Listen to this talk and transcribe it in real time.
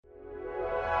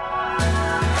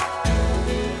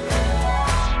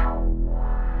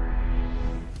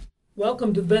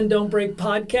Welcome to the Bend Don't Break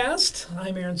podcast.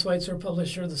 I'm Aaron Schweitzer,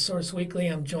 publisher of The Source Weekly.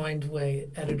 I'm joined by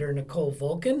editor Nicole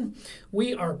Volken.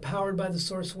 We are powered by The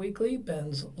Source Weekly,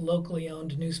 Bend's locally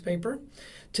owned newspaper.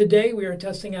 Today we are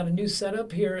testing out a new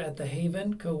setup here at the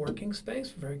Haven co-working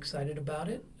space. We're very excited about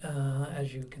it.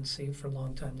 As you can see for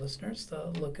longtime listeners, the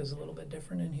look is a little bit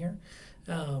different in here.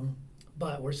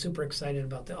 But we're super excited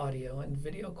about the audio and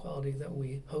video quality that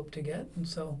we hope to get. And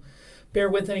so bear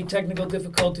with any technical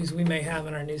difficulties we may have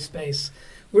in our new space.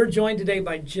 We're joined today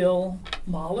by Jill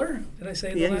Mahler. Did I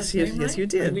say the last name right? Yes, you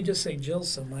did. We just say Jill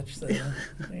so much that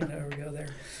we go there.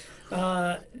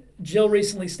 Jill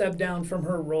recently stepped down from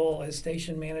her role as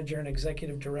station manager and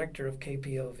executive director of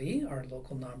KPOV, our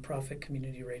local nonprofit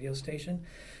community radio station.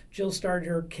 Jill started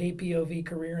her KPOV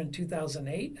career in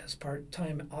 2008 as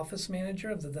part-time office manager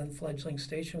of the then fledgling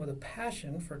station with a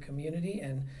passion for community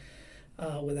and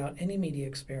without any media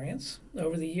experience.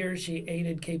 Over the years, she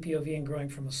aided KPOV in growing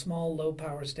from a small,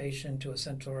 low-power station to a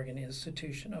Central Oregon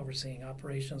institution, overseeing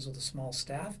operations with a small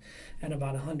staff and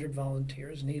about 100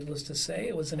 volunteers. Needless to say,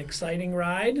 it was an exciting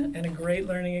ride and a great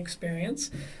learning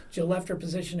experience. Jill left her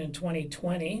position in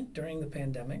 2020 during the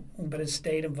pandemic, but has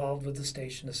stayed involved with the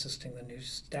station, assisting the new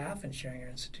staff and sharing her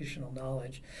institutional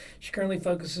knowledge. She currently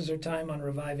focuses her time on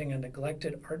reviving a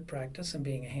neglected art practice and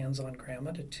being a hands-on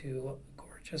grandma to two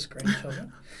just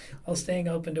grandchildren, while staying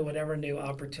open to whatever new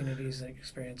opportunities and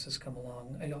experiences come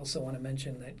along. I also want to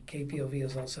mention that KPOV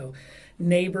is also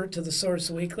neighbor to The Source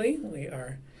Weekly. We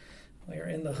are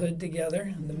in the hood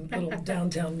together, in the little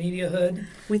downtown media hood.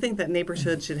 We think that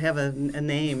neighborhood should have a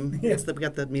name. Yeah. We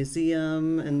got the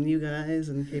museum and you guys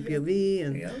and KPOV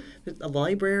and a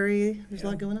library. There's a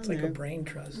lot going on there. It's like a brain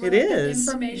trust. It is.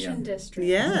 Information district.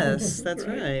 Yes, that's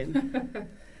right.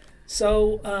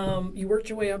 So you worked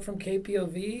your way up from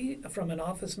KPOV, from an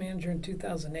office manager in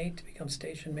 2008 to become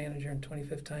station manager in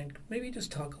 2015. Maybe just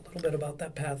talk a little bit about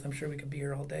that path. I'm sure we could be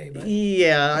here all day. But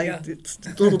it's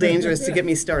a little dangerous to get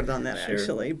me started on that, Sure.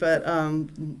 actually. But I've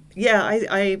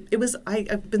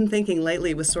been thinking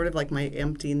lately it was sort of like my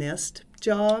empty nest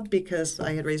job because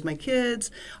I had raised my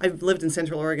kids. I've lived in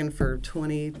Central Oregon for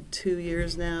 22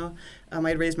 years now.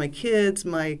 I'd raised my kids.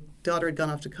 My daughter had gone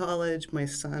off to college. My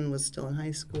son was still in high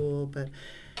school. But,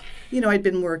 I'd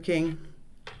been working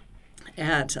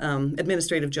at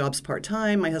administrative jobs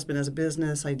part-time. My husband has a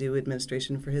business. I do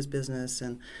administration for his business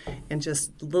and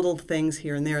just little things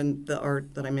here and there in the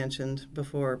art that I mentioned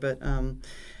before. But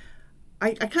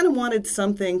I kind of wanted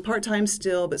something part-time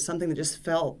still, but something that just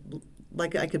felt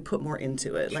like I could put more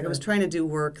into it. Sure. Like I was trying to do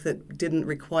work that didn't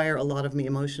require a lot of me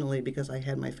emotionally because I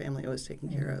had my family I was taking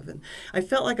care of. And I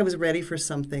felt like I was ready for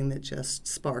something that just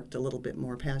sparked a little bit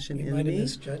more passion in me. You might have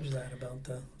misjudged that about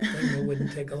the thing that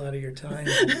wouldn't take a lot of your time.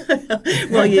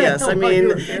 Well, yes. I mean,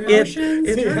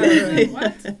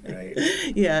 Right.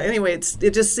 Yeah, anyway,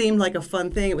 it just seemed like a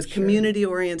fun thing. It was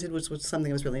community-oriented, which was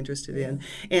something I was really interested in.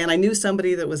 And I knew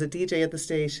somebody that was a DJ at the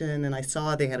station, and I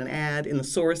saw they had an ad in The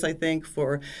Source, I think,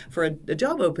 for a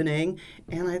job opening,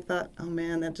 and I thought, oh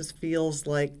man, that just feels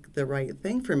like the right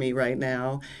thing for me right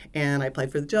now. And I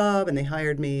applied for the job, and they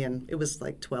hired me, and it was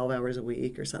like 12 hours a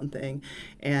week or something.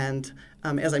 And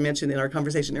as I mentioned in our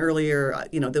conversation earlier,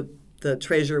 the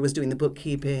treasurer was doing the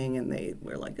bookkeeping, and they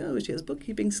were like, oh, she has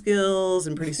bookkeeping skills,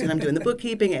 and pretty soon I'm doing the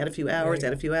bookkeeping, add a few hours,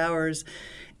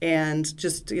 and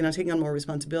just, taking on more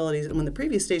responsibilities. And when the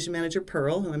previous station manager,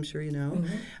 Pearl, who I'm sure you know,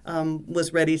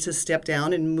 was ready to step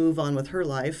down and move on with her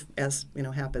life, as,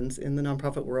 happens in the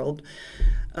nonprofit world,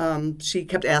 she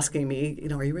kept asking me,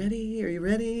 are you ready? Are you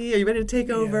ready? Are you ready to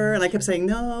take over? And I kept saying,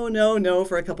 no,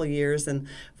 for a couple of years. And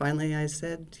finally I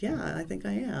said, yeah, I think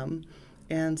I am.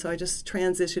 And so I just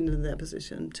transitioned into that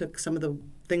position, took some of the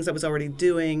things I was already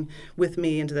doing with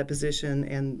me into that position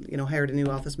and, hired a new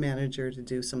office manager to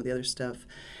do some of the other stuff.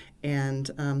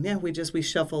 And, we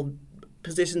shuffled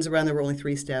positions around. There were only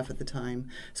 3 staff at the time,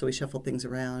 so we shuffled things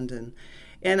around.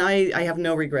 And I have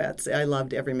no regrets. I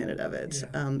loved every minute of it.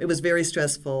 Yeah. It was very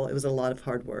stressful. It was a lot of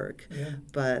hard work. Yeah.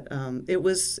 But it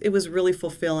was really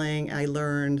fulfilling. I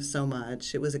learned so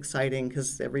much. It was exciting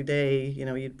because every day,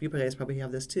 you guys probably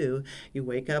have this too. You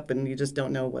wake up and you just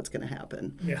don't know what's going to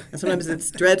happen. Yeah. And sometimes it's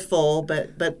dreadful,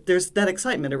 but there's that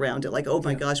excitement around it. Like, oh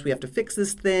my gosh, we have to fix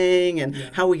this thing, and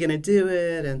how are we going to do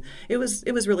it? And it was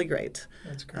really great.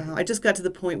 That's great. I just got to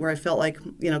the point where I felt like,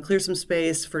 clear some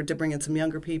space to bring in some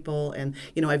younger people. And,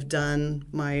 I've done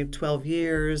my 12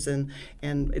 years and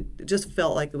it just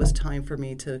felt like it was time for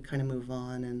me to kind of move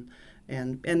on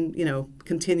and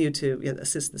continue to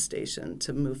assist the station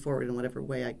to move forward in whatever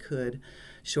way I could,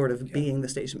 short of being the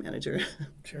station manager.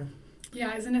 Sure.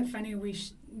 Yeah, isn't it funny?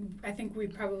 I think we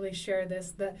probably share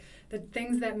this. The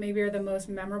things that maybe are the most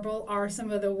memorable are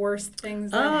some of the worst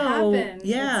things that happen.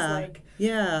 Yeah, it's like,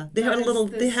 yeah. They had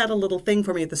a little thing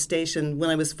for me at the station when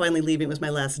I was finally leaving. It was my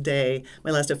last day,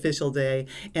 my last official day,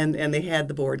 and they had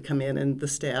the board come in and the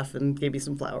staff and gave me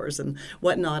some flowers and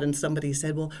whatnot. And somebody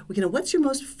said, "Well, what's your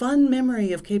most fun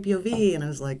memory of KPOV?" And I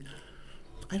was like,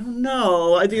 I don't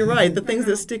know. You're right. The things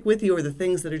that stick with you are the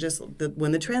things that are just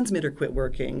when the transmitter quit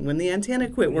working, when the antenna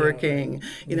quit working,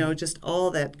 just all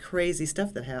that crazy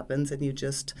stuff that happens, and you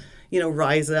just,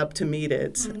 rise up to meet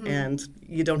it, and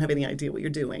you don't have any idea what you're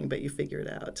doing, but you figure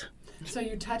it out. So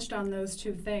you touched on those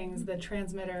two things, the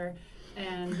transmitter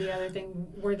and the other thing.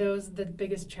 Were those the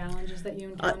biggest challenges that you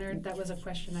encountered? That was a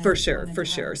question. For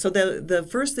sure. So the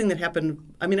first thing that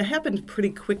happened, it happened pretty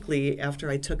quickly after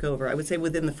I took over. I would say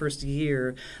within the first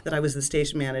year that I was the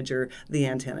station manager, the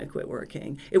antenna quit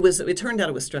working. It turned out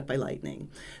it was struck by lightning.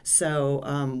 So,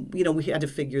 we had to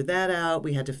figure that out.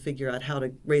 We had to figure out how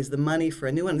to raise the money for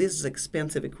a new one. This is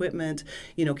expensive equipment.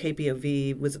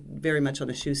 KPOV was very much on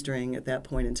a shoestring at that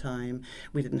point in time.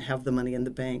 We didn't have the money in the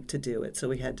bank to do it. So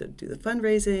we had to do the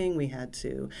fundraising. We had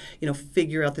to,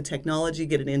 figure out the technology,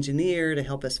 get an engineer to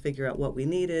help us figure out what we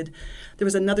needed. There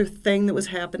was another thing that was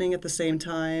happening at the same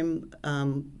time.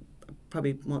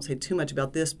 Probably won't say too much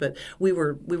about this, but we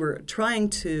were trying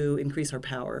to increase our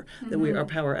power, our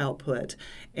power output,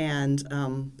 and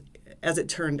as it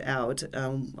turned out,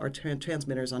 our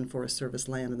transmitters on Forest Service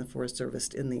land, and the Forest Service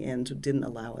in the end didn't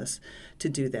allow us to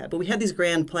do that. But we had these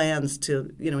grand plans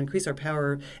to, increase our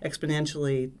power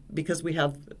exponentially because we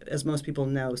have, as most people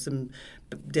know, some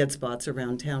dead spots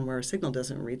around town where our signal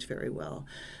doesn't reach very well.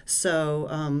 So,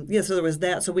 so there was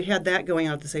that. So we had that going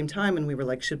on at the same time, and we were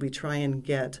like, should we try and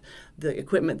get the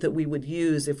equipment that we would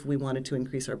use if we wanted to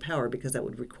increase our power, because that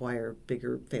would require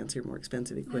bigger, fancier, more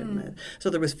expensive equipment.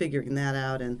 So there was figuring that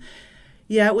out, and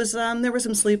yeah, it was. There were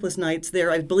some sleepless nights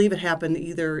there. I believe it happened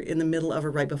either in the middle of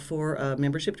or right before a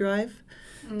membership drive.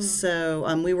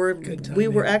 So we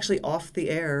were actually off the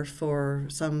air for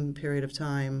some period of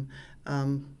time.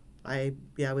 I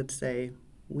would say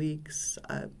weeks.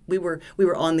 We were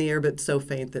on the air, but so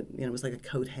faint that it was like a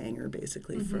coat hanger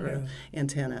basically for an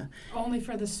antenna. Only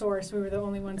for the source. We were the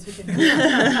only ones who could.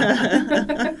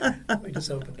 We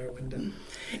just opened our window.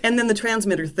 And then the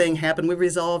transmitter thing happened. We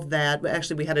resolved that.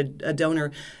 Actually, we had a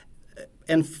donor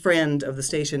and friend of the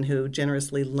station who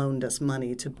generously loaned us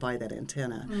money to buy that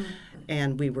antenna,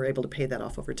 and we were able to pay that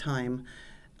off over time.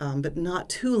 But not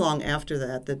too long after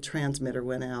that, the transmitter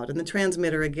went out. And the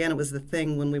transmitter, again, it was the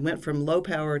thing when we went from low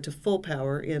power to full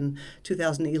power in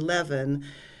 2011,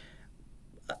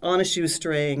 on a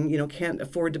shoestring, can't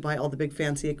afford to buy all the big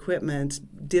fancy equipment,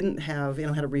 didn't have,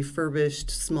 had a refurbished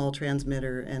small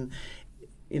transmitter, and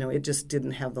it just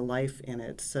didn't have the life in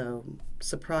it. So,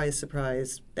 surprise,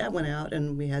 surprise, that went out,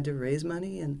 and we had to raise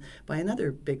money and buy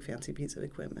another big fancy piece of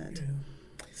equipment. Yeah.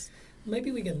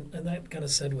 Maybe we can, and that kind of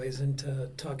segues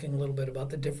into talking a little bit about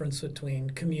the difference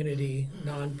between community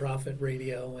nonprofit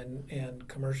radio and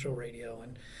commercial radio.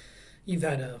 And you've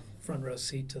had a front row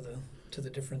seat to the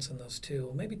difference in those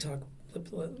two. Maybe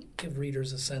give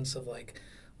readers a sense of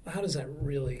how does that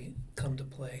really come to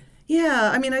play?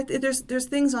 Yeah, there's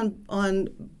things on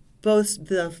both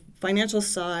the financial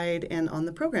side and on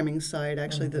the programming side,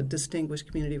 actually, the distinguished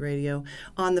community radio.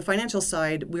 On the financial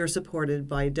side, we are supported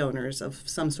by donors of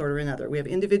some sort or another. We have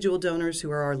individual donors who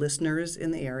are our listeners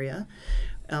in the area,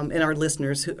 and our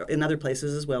listeners who, in other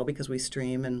places as well, because we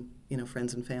stream and,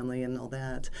 friends and family and all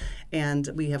that. And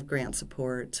we have grant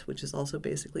support, which is also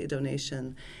basically a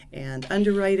donation, and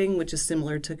underwriting, which is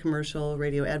similar to commercial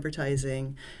radio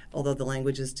advertising, although the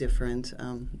language is different.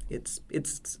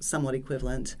 It's somewhat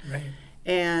equivalent. Right.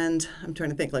 And I'm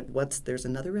trying to think, there's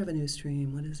another revenue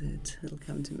stream. What is it? It'll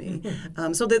come to me.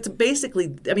 So that's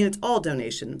basically, it's all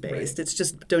donation-based. Right. It's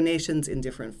just donations in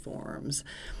different forms.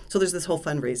 So there's this whole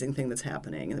fundraising thing that's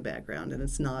happening in the background, and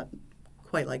it's not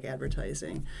quite like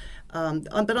advertising.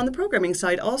 But on the programming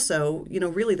side also,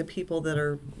 really the people that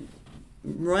are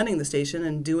running the station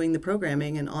and doing the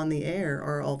programming and on the air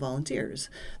are all volunteers.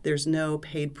 There's no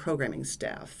paid programming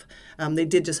staff. They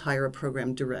did just hire a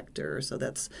program director,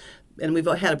 and we've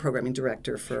had a programming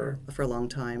director for a long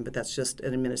time, but that's just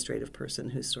an administrative person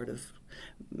who's sort of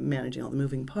managing all the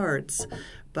moving parts.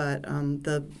 But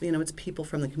it's people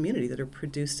from the community that are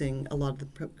producing a lot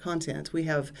of the content. We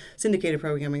have syndicated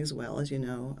programming as well, as you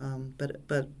know, but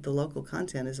the local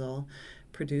content is all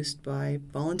produced by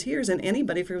volunteers, and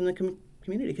anybody from the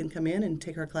community can come in and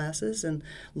take our classes and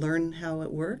learn how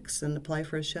it works and apply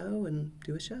for a show and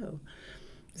do a show.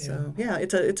 So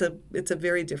it's a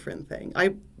very different thing.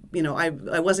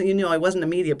 I wasn't a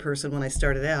media person when I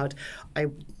started out. I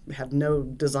have no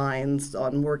designs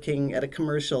on working at a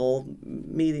commercial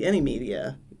media, any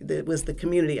media. It was the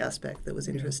community aspect that was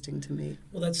interesting to me.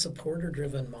 Well, that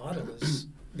supporter-driven model has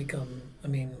become,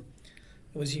 it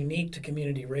was unique to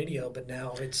community radio, but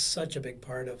now it's such a big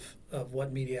part of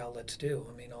what media outlets do.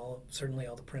 Certainly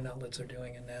all the print outlets are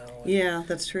doing it now. Yeah,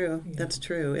 that's true. That's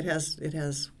true. It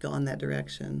has gone that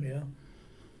direction. Yeah.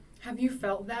 Have you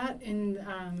felt that in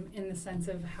the sense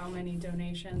of how many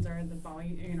donations or the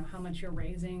volume, how much you're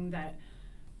raising, that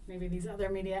maybe these other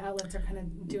media outlets are kind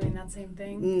of doing that same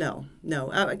thing? No.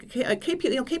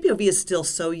 KPOV is still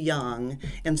so young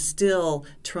and still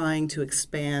trying to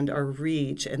expand our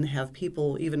reach and have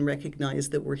people even recognize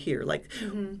that we're here. Like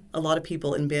a lot of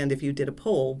people in Bend, if you did a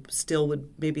poll, still would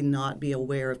maybe not be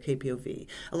aware of KPOV.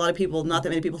 A lot of people, not that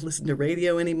many people listen to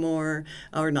radio anymore,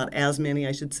 or not as many,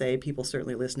 I should say. People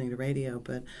certainly listening to radio,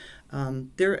 but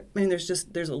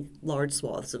there's a large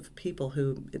swaths of people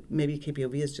who maybe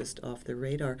KPOV is just off their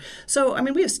radar. So,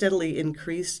 we have steadily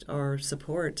increased our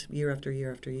support year after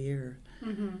year after year.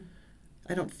 Mm-hmm.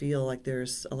 I don't feel like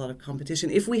there's a lot of competition.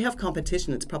 If we have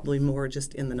competition, it's probably more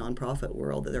just in the nonprofit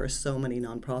world. There are so many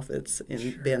nonprofits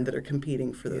in Bend that are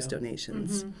competing for those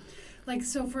donations. Mm-hmm.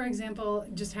 So for example,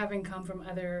 just having come from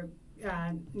other,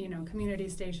 community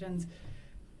stations,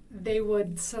 they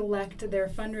would select their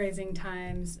fundraising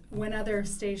times when other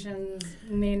stations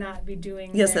may not be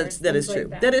doing yes, theirs, that is true.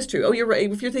 Like that is true. Oh, you're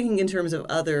right. If you're thinking in terms of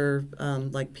other,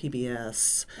 like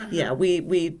PBS,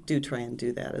 we do try and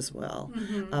do that as well.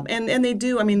 Mm-hmm. And they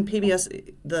do,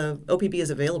 PBS, the OPB is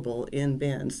available in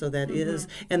Bend, so that is,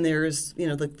 and there's,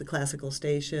 the classical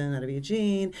station out of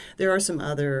Eugene. There are some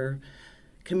other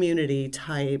community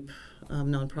type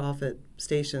nonprofit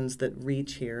stations that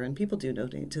reach here, and people do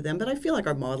donate to them. But I feel like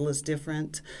our model is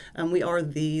different. We are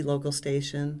the local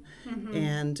station,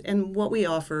 and what we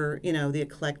offer, the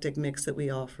eclectic mix that we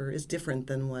offer, is different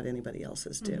than what anybody else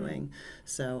is doing.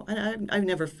 So I've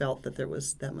never felt that there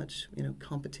was that much,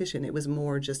 competition. It was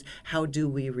more just how do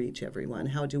we reach everyone?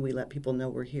 How do we let people know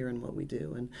we're here and what we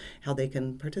do and how they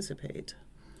can participate?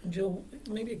 Jill,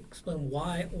 maybe explain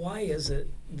why is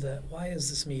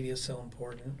this media so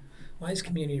important? Why is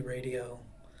community radio,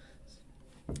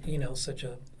 such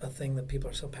a thing that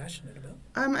people are so passionate about?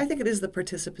 I think it is the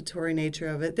participatory nature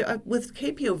of it. With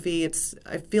KPOV,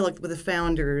 I feel like the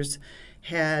founders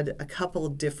had a couple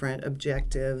of different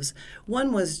objectives.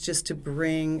 One was just to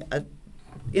bring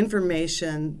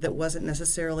information that wasn't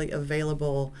necessarily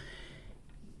available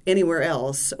anywhere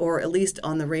else, or at least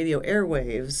on the radio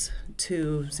airwaves,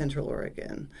 to Central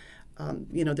Oregon.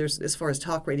 There's, as far as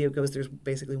talk radio goes, there's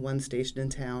basically one station in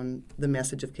town. The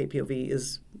message of KPOV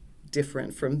is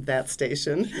different from that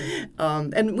station. Sure.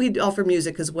 And we offer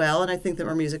music as well, and I think that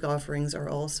our music offerings are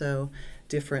also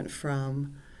different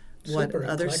from what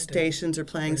other stations are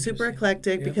playing. Super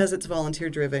eclectic because it's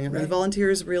volunteer-driven. And the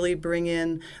volunteers really bring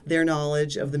in their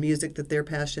knowledge of the music that they're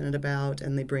passionate about,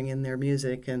 and they bring in their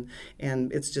music, and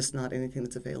it's just not anything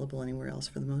that's available anywhere else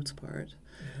for the most part.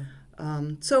 Yeah.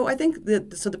 So I think the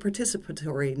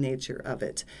participatory nature of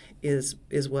it is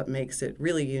what makes it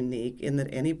really unique, in that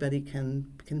anybody can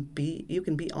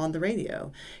be on the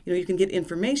radio. You can get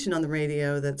information on the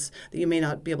radio that you may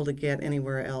not be able to get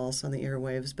anywhere else on the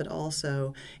airwaves, but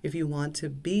also if you want to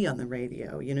be on the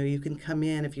radio, you can come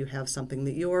in if you have something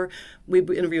that we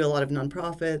interview a lot of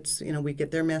nonprofits, we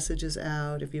get their messages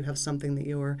out. If you have something that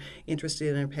you're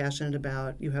interested in and passionate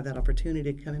about, you have that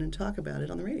opportunity to come in and talk about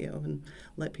it on the radio and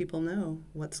let people know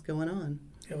what's going on.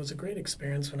 It was a great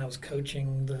experience when I was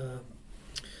coaching the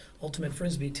Ultimate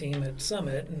Frisbee team at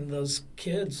Summit, and those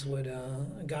kids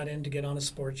got in to get on a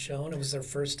sports show, and it was their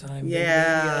first time.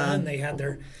 Yeah. And they had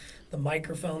the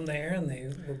microphone there, and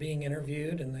they were being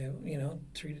interviewed, and they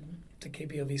the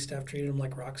KPOV staff treated them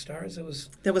like rock stars.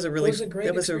 That was a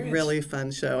really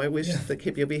fun show. I wish that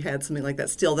KPOV had something like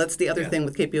that. Still, that's the other thing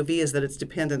with KPOV, is that it's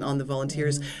dependent on the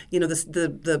volunteers.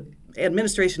 The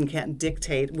administration can't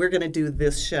dictate, we're going to do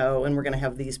this show and we're going to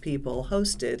have these people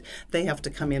hosted. They have to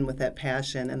come in with that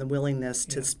passion and the willingness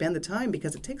to spend the time,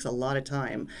 because it takes a lot of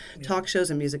time. Yeah. Talk shows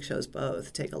and music shows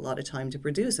both take a lot of time to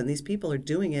produce, and these people are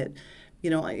doing it,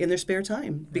 in their spare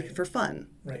time for fun.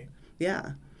 Right.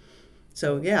 Yeah.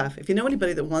 So if you know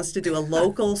anybody that wants to do a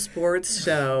local sports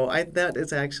show,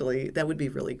 that would be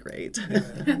really great.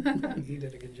 He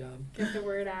did a good job. Get the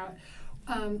word out.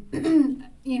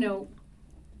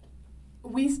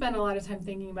 We spend a lot of time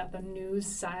thinking about the news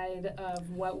side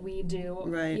of what we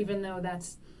do, even though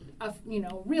that's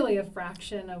really a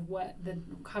fraction of what the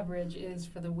coverage is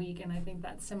for the week, and I think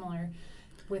that's similar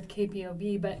with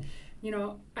KPOV. But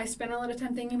I spent a lot of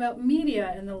time thinking about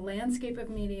media and the landscape of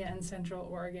media in Central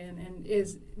Oregon,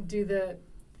 and do the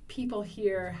people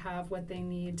here have what they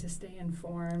need to stay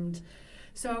informed?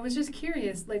 So I was just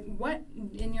curious, like, what,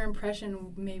 in your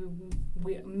impression,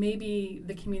 maybe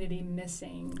the community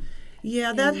missing?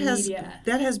 Yeah, that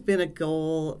has been a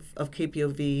goal of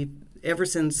KPOV ever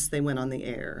since they went on the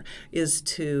air, is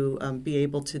to be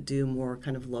able to do more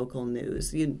kind of local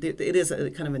news. It is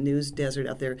a kind of a news desert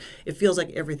out there. It feels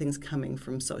like everything's coming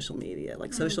from social media.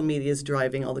 Like social media is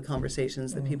driving all the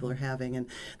conversations that people are having, and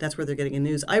that's where they're getting in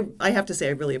news. I have to say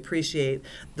I really appreciate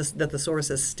that the Source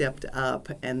has stepped up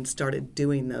and started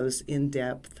doing those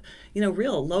in-depth,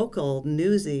 real local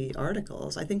newsy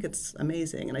articles. I think it's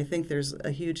amazing, and I think there's a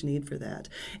huge need for that.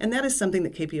 And that is something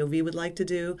that KPOV would like to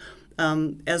do.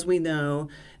 As we know,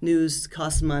 news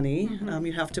costs money.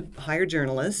 You have to hire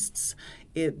journalists.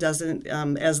 It doesn't,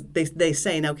 as they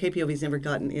say, now KPOV's never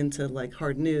gotten into like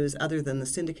hard news other than the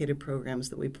syndicated programs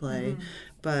that we play.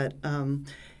 But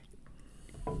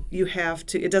you have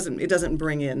to, it doesn't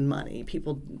bring in money.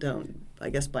 People don't,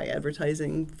 I guess, buy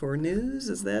advertising for news.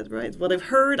 Is that right? What I've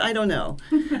heard, I don't know.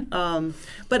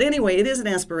 But anyway, it is an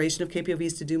aspiration of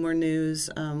KPOV's to do more news.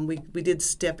 We did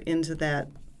step into the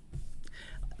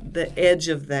edge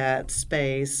of that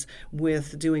space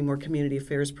with doing more community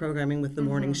affairs programming with the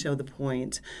morning show, The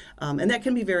Point. And that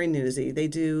can be very newsy. They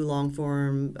do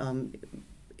long-form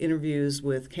interviews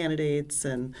with candidates,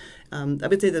 and I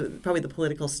would say probably the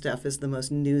political stuff is the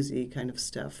most newsy kind of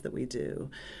stuff that we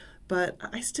do. But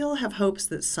I still have hopes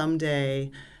that someday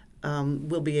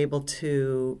we'll be able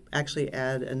to actually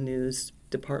add a news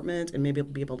department and maybe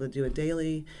be able to do a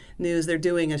daily news. They're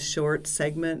doing a short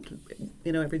segment,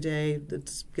 every day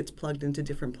that gets plugged into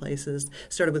different places.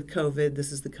 Started with COVID.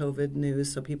 This is the COVID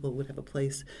news, so people would have a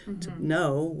place to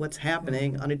know what's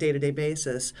happening on a day-to-day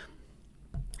basis.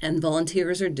 And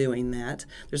volunteers are doing that.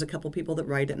 There's a couple people that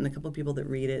write it and a couple people that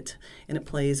read it, and it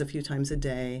plays a few times a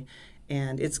day.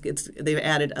 And they've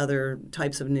added other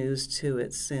types of news to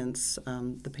it since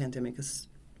the pandemic has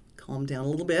calmed down a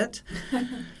little bit.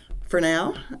 For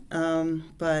now,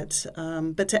 but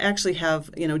to actually have,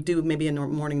 do maybe a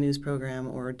morning news program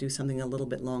or do something a little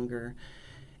bit longer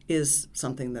is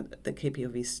something that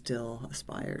KPOV still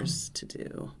aspires to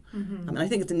do. I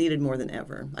think it's needed more than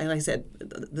ever. Like I said,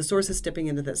 the Source is stepping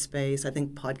into that space. I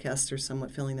think podcasts are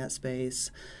somewhat filling that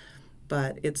space,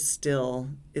 but there's still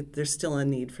a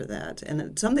need for that, and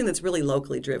it's something that's really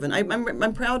locally driven.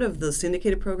 I'm proud of the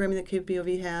syndicated programming that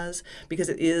KPOV has, because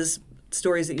it is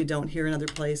stories that you don't hear in other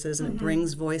places, and it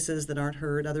brings voices that aren't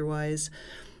heard otherwise.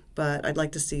 But I'd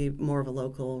like to see more of a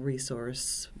local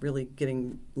resource, really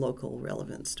getting local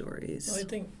relevant stories. Well,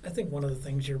 I think one of the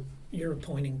things you're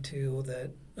pointing to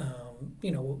that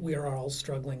we are all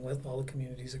struggling with, all the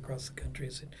communities across the country,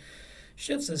 as it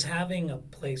shifts, is having a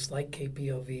place like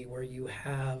KPOV where you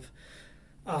have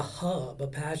a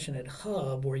passionate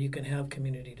hub where you can have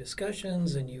community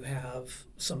discussions and you have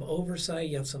some oversight,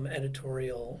 you have some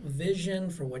editorial vision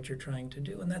for what you're trying to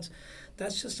do, and that's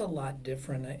just a lot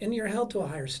different. And you're held to a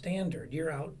higher standard.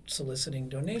 You're out soliciting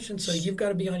donations, so you've got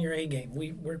to be on your A game.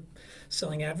 We're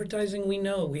selling advertising. We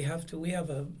know we have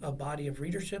a body of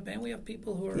readership, and we have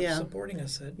people who are supporting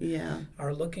us that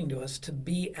are looking to us to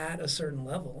be at a certain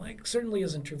level. Like, certainly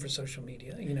isn't true for social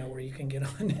media, where you can get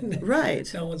on and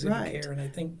no one's going to care. And I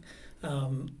think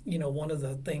one of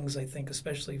the things, I think,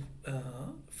 especially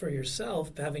for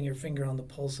yourself, having your finger on the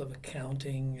pulse of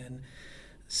accounting and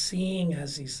seeing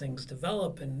as these things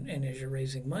develop and as you're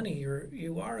raising money,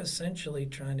 you are essentially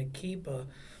trying to keep a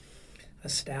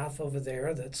staff over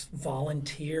there that's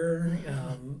volunteer.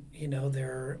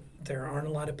 There aren't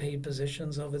a lot of paid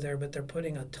positions over there, but they're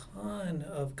putting a ton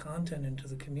of content into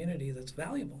the community that's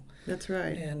valuable. That's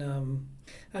right. And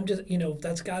I'm just,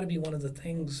 that's got to be one of the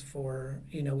things for,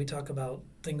 we talk about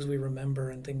things we remember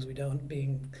and things we don't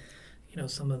being,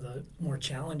 some of the more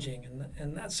challenging.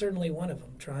 And that's certainly one of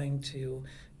them, trying to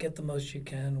get the most you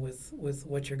can with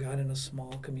what you got in a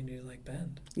small community like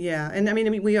Bend. Yeah, and I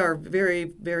mean, we are very,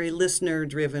 very listener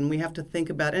driven. We have to think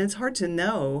about it, and it's hard to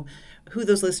know who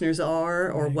those listeners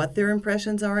are or what their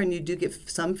impressions are, and you do get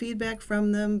some feedback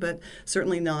from them, but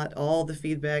certainly not all the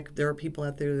feedback. There are people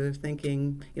out there that are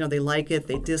thinking, they like it,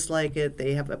 they dislike it,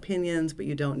 they have opinions, but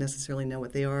you don't necessarily know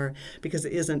what they are because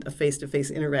it isn't a face-to-face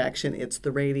interaction, it's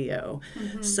the radio.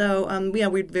 So,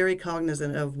 we're very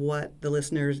cognizant of what the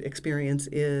listener's experience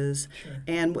is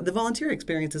and the volunteer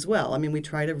experience as well. I mean, we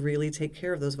try to really take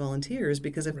care of those volunteers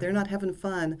because if they're not having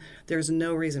fun, there's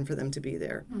no reason for them to be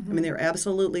there. I mean, they're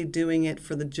absolutely doing it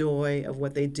for the joy of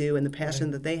what they do and the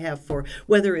passion that they have for,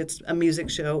 whether it's a music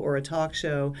show or a talk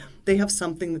show, they have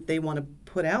something that they want to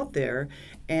put out there,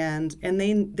 and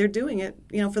they're doing it,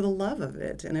 for the love of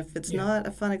it. And if it's not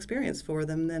a fun experience for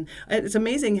them, then it's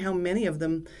amazing how many of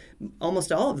them,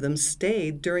 almost all of them,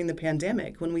 stayed during the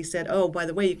pandemic when we said, oh, by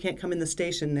the way, you can't come in the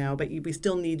station now, but we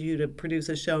still need you to produce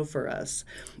a show for us.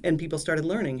 And people started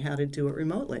learning how to do it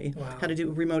remotely, how to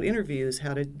do remote interviews,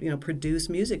 how to produce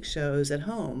music shows at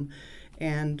home.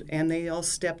 And they all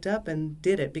stepped up and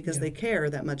did it because they care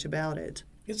that much about it.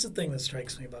 It's the thing that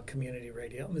strikes me about community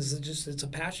radio. It's a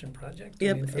passion project.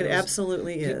 Yep, it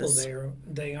absolutely is. People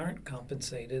they aren't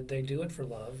compensated. They do it for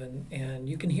love, and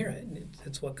you can hear it.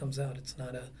 It's what comes out. It's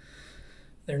not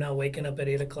they're not waking up at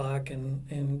 8 o'clock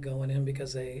and going in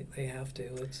because they have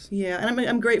to. And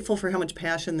I'm grateful for how much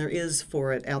passion there is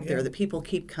for it out there, that people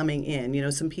keep coming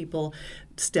in. Some people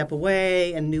step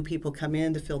away and new people come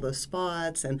in to fill those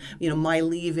spots. And, my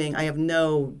leaving, I have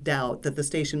no doubt that the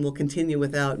station will continue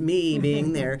without me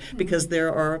being there, because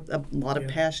there are a lot of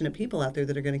passionate people out there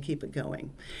that are going to keep it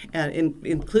going, and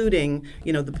including,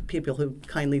 the people who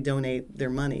kindly donate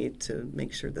their money to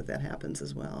make sure that happens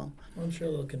as well. I'm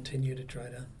sure they'll continue to try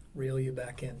to reel you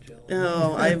back in, Jill.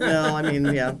 Oh, I will.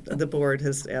 The board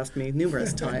has asked me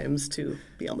numerous times to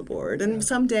be on the board, and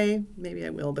someday maybe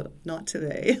I will, but not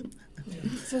today.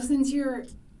 So since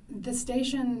the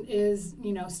station is,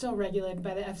 still regulated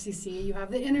by the FCC, you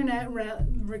have the internet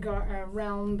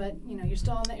realm, but, you're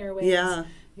still on the airwaves. Yeah.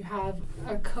 You have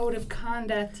a code of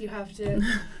conduct you have to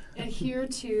adhere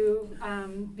to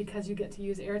because you get to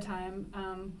use airtime.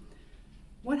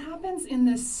 What happens in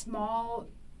this small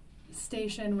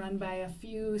station run by a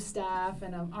few staff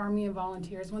and an army of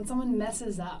volunteers when someone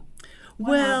messes up?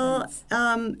 What happens?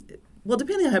 Well,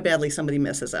 depending on how badly somebody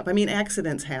messes up.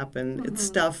 Accidents happen,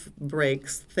 stuff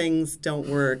breaks, things don't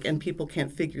work, and people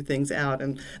can't figure things out,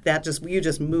 and you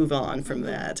just move on from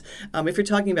that. If you're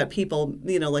talking about people,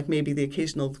 like maybe the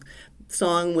occasional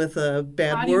song with a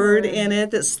bad word in it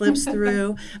that slips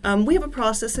through, we have a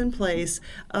process in place.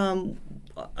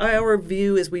 Our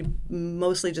view is we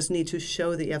mostly just need to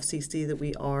show the FCC that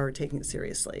we are taking it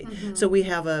seriously. So we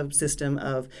have a system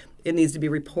of it needs to be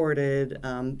reported.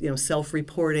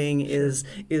 Self-reporting is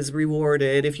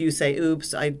rewarded. If you say,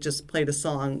 "Oops, I just played a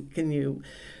song," can you?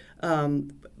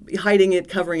 Hiding it,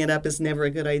 covering it up is never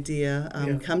a good idea.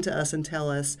 Come to us and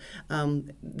tell us.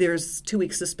 There's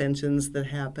 2-week suspensions that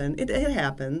happen. It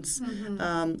happens.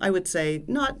 I would say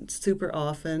not super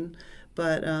often.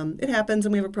 But it happens,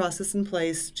 and we have a process in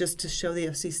place just to show the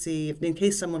FCC, in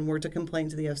case someone were to complain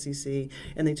to the FCC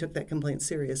and they took that complaint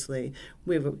seriously,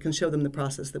 can show them the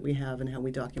process that we have and how we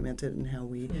document it and how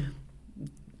we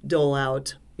dole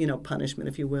out, punishment,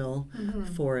 if you will,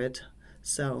 for it.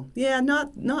 So,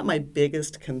 not my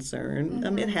biggest concern.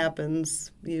 It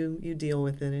happens. You deal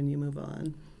with it and you move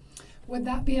on. Would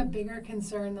that be a bigger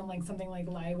concern than something like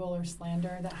libel or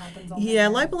slander that happens on the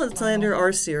libel and slander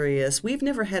are serious. We've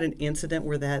never had an incident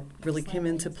where that really came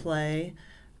into play.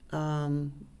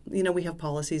 We have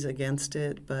policies against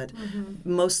it, but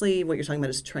mostly what you're talking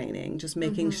about is training, just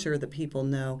making sure that people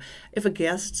know. If a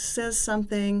guest says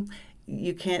something,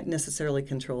 you can't necessarily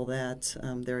control that.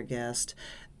 They're a guest.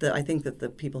 I think that the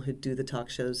people who do the talk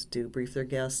shows do brief their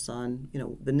guests on,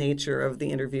 the nature of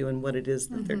the interview and what it is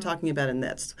that they're talking about, and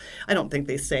I don't think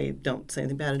they don't say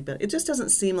anything bad about it. It just doesn't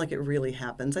seem like it really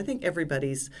happens. I think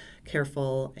everybody's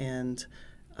careful, and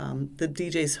the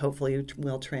DJs hopefully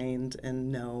well trained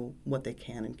and know what they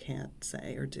can and can't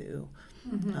say or do.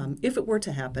 If it were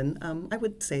to happen, I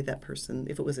would say that person,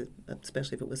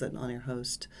 especially if it was an on-air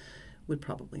host, would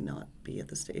probably not be at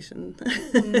the station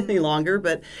any longer,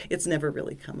 but it's never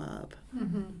really come up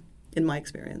in my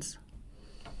experience.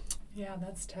 Yeah,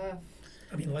 that's tough.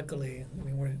 Luckily,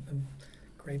 I'm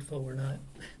grateful we're not.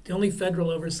 The only federal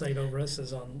oversight over us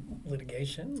is on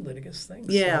litigious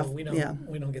things. Yeah, so we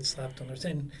don't get slapped on the wrist.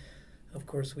 And of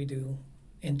course, we do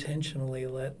intentionally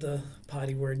let the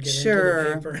potty word get into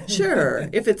the paper. Sure.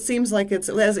 If it seems like it's,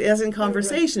 as in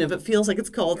conversation, if it feels like it's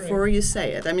called for, you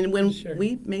say it.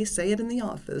 We may say it in the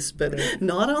office, but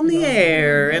not on the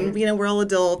air. And, we're all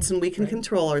adults and we can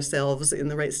control ourselves in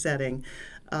the right setting.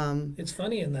 It's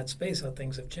funny in that space how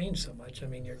things have changed so much.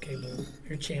 Your cable,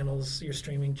 your channels, your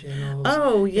streaming channels.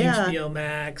 Oh, yeah. HBO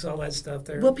Max, all that stuff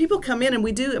there. Well, people come in and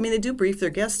they do brief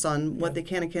their guests on what they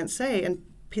can and can't say. And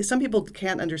some people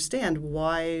can't understand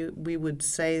why we would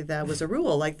say that was a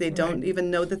rule. They don't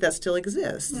even know that still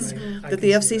exists. That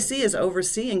the FCC is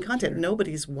overseeing content.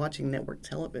 Nobody's watching network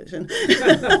television.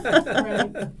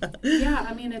 Right.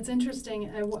 Yeah, it's interesting.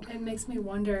 It makes me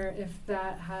wonder if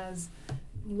that has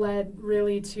led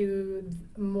really to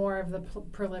more of the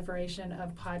proliferation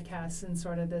of podcasts and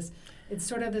it's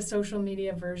sort of the social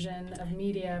media version of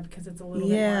media because it's a little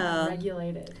bit more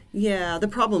regulated. Yeah, the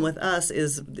problem with us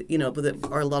is,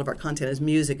 a lot of our content is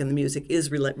music, and the music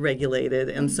is regulated,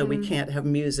 and so we can't have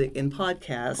music in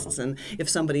podcasts. And if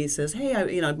somebody says, hey,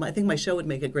 I think my show would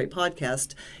make a great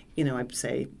podcast, I'd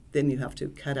say, then you have to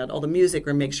cut out all the music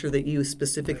or make sure that you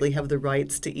specifically have the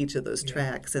rights to each of those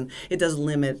tracks. And it does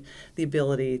limit the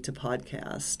ability to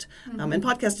podcast. And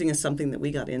podcasting is something that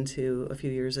we got into a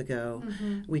few years ago.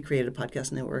 We created a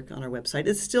podcast network on our website.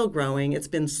 It's still growing. It's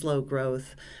been slow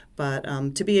growth. But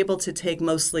to be able to take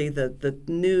mostly the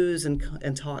news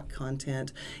and talk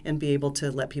content and be able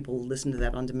to let people listen to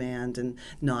that on demand and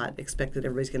not expect that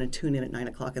everybody's going to tune in at 9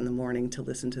 o'clock in the morning to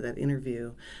listen to that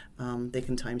interview, they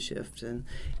can time shift. And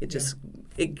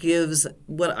it gives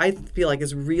what I feel like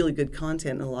is really good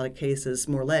content in a lot of cases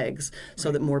more legs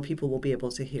so that more people will be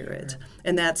able to hear it.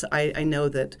 And that's, I know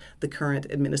that the current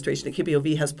administration at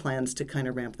KPOV has plans to kind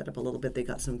of ramp that up a little bit. They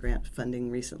got some grant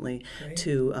funding recently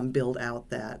to build out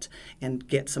that and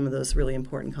get some of those really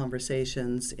important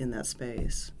conversations in that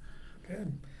space.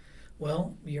 Good.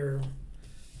 Well, you're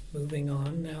moving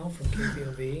on now from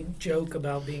KPOV. Joke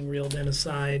about being reeled in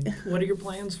aside. What are your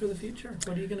plans for the future?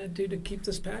 What are you going to do to keep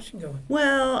this passion going?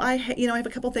 Well, I have a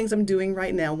couple things I'm doing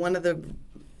right now. One of the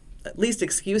at least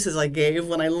excuses I gave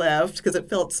when I left because it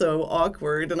felt so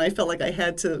awkward and I felt like I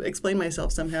had to explain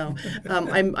myself somehow.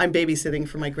 I'm babysitting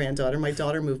for my granddaughter. My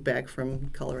daughter moved back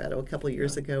from Colorado a couple of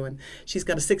years ago, and she's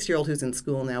got a 6-year-old who's in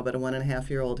school now, but a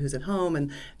 1.5-year-old who's at home,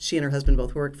 and she and her husband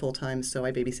both work full-time, so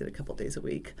I babysit a couple days a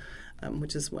week.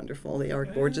 Which is wonderful. They are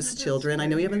gorgeous children. I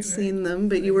know you haven't seen them,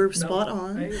 but you were spot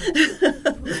on.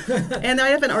 And I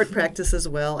have an art practice as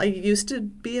well. I used to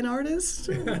be an artist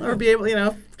or be able,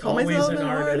 call Always myself an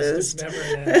artist. It's never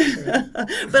an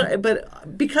actor.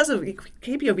 But because of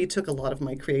KPOV took a lot of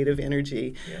my creative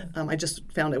energy, I just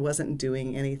found I wasn't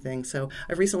doing anything. So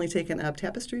I've recently taken up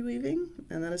tapestry weaving,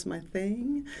 and that is my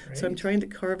thing. Great. So I'm trying to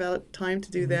carve out time to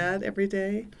do that every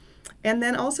day. And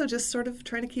then also just sort of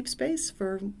trying to keep space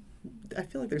for, I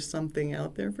feel like there's something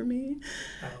out there for me.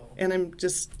 Oh. And I'm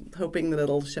just hoping that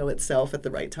it'll show itself at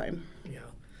the right time. Yeah.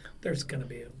 There's going to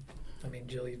be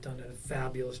Jill, you've done a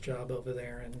fabulous job over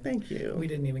there. And thank you. We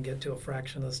didn't even get to a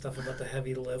fraction of the stuff about the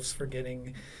heavy lifts for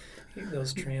getting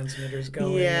those transmitters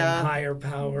going and higher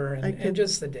power and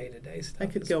just the day-to-day stuff. I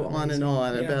could go on and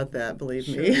on about that, believe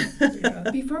me.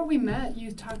 Before we met,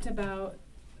 you talked about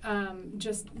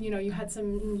you had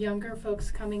some younger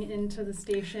folks coming into the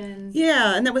station.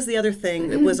 Yeah, and that was the other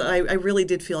thing. It was I really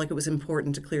did feel like it was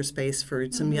important to clear space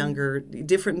for some younger,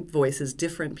 different voices,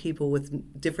 different people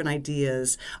with different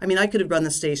ideas. I could have run the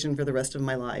station for the rest of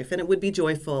my life, and it would be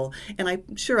joyful, and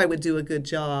I'm sure I would do a good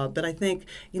job. But I think,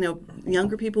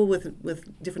 younger people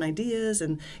with different ideas,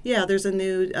 and there's a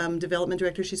new development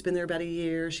director. She's been there about a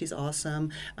year. She's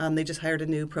awesome. They just hired a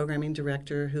new programming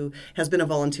director who has been a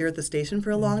volunteer at the station for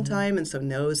a long time, and so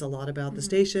knows a lot about the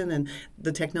station and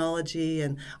the technology,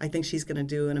 and I think she's going to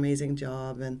do an amazing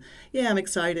job. And I'm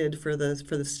excited for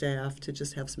the staff to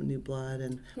just have some new blood.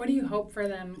 And what do you hope for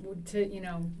them to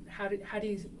how do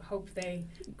you hope they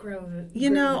grow?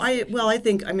 I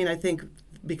think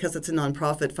because it's a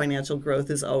nonprofit, financial growth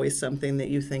is always something that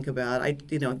you think about.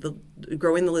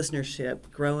 Growing the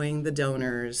listenership, growing the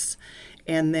donors.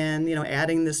 And then,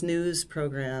 adding this news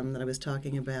program that I was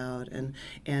talking about and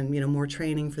more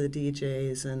training for the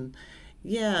DJs and,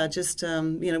 just,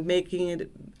 making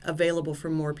it available for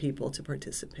more people to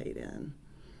participate in.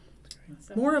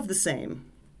 Awesome. More of the same.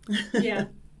 Yeah,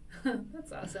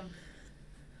 that's awesome.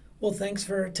 Well, thanks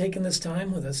for taking this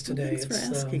time with us today. Thanks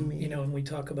for asking me. And we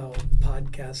talk about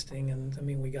podcasting,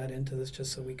 and we got into this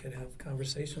just so we could have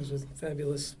conversations with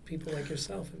fabulous people like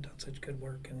yourself who've done such good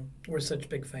work, and we're such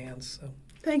big fans. So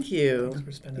thank you. Thanks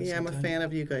for spending some I'm time. a fan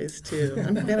of you guys too.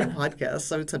 I'm a fan of podcasts.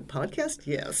 So it's a podcast?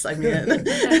 Yes, I'm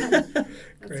in.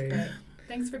 Great.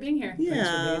 Thanks for being here. Yeah, Thanks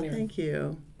for being here. Thank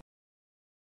you.